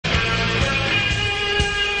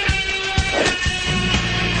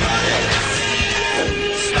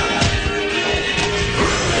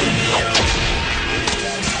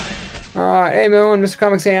Alright, hey everyone, Mr.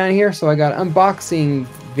 Comics on here. So I got an unboxing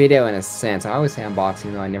video in a sense. I always say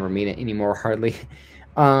unboxing, though I never mean it anymore, hardly.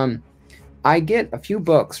 I get a few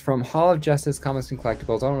books from Hall of Justice Comics and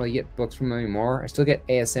Collectibles. I don't really get books from them anymore. I still get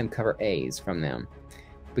ASM cover A's from them.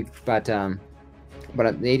 But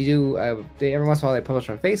they do, every once in a while they publish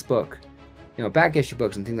on Facebook, you know, back issue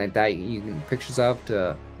books and things like that. You can pictures of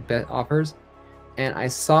to bet offers. And I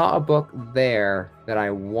saw a book there that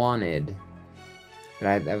I wanted.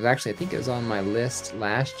 That I was actually, I think it was on my list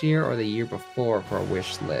last year or the year before for a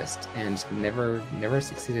wish list, and just never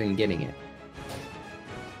succeeded in getting it.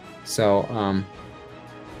 So,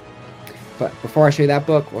 but before I show you that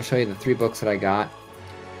book, we'll show you the 3 books that I got.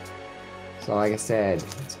 So like I said,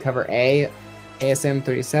 it's cover A, ASM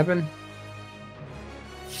 37.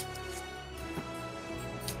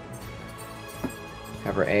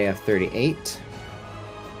 Cover A of 38.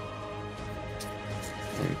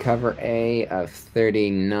 And cover A of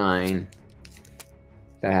 39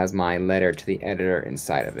 that has my letter to the editor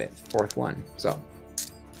inside of it, 4th one. So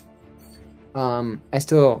I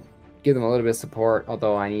still give them a little bit of support,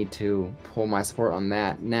 although I need to pull my support on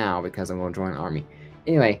that now because I'm going to join the army.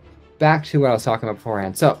 Anyway, back to what I was talking about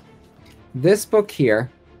beforehand. So this book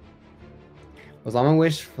here was on my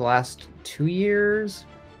wish for the last 2 years,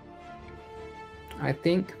 I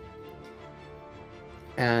think.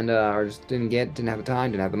 And or just didn't have the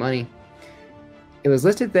time, didn't have the money. It was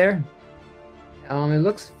listed there. It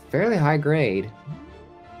looks fairly high grade.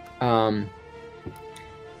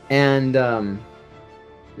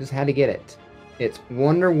 Just had to get it. It's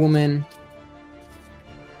Wonder Woman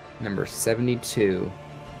number 72.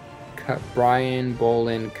 Brian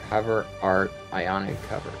Bolland cover art, Ionic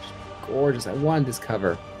covers. Gorgeous. I wanted this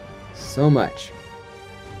cover so much.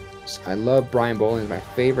 I love Brian Bolland. My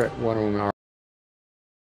favorite Wonder Woman art.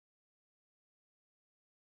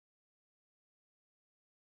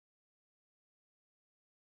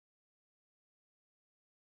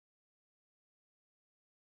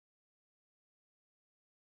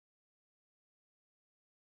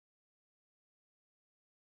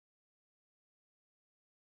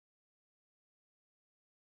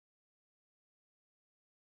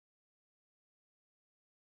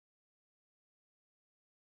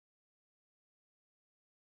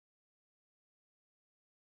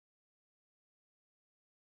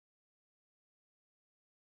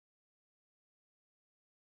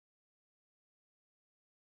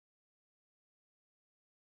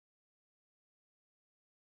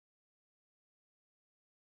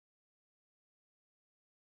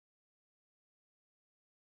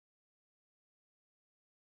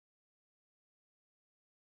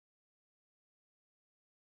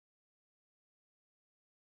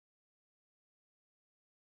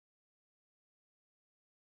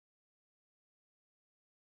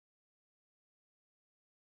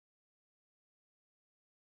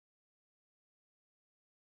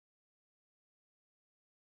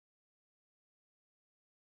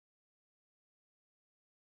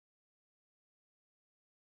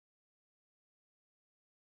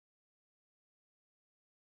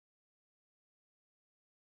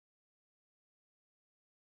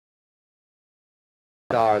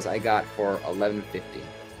 $11 I got for $11.50.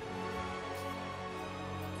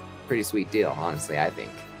 Pretty sweet deal, honestly. I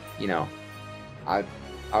think. You know, I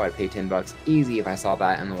would pay $10 easy if I saw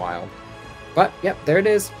that in the wild. But yep, there it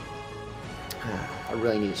is. I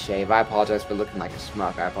really need to shave. I apologize for looking like a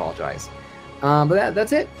schmuck. I apologize. But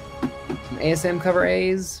that's it. Some ASM cover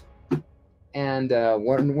A's and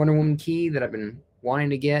Wonder Woman key that I've been wanting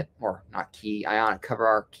to get, or not key, Ionic cover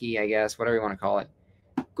art key, I guess, whatever you want to call it.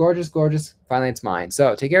 Gorgeous, gorgeous. Finally, it's mine.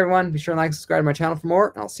 So take care, everyone. Be sure to like and subscribe to my channel for more,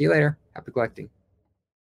 and I'll see you later. Happy collecting.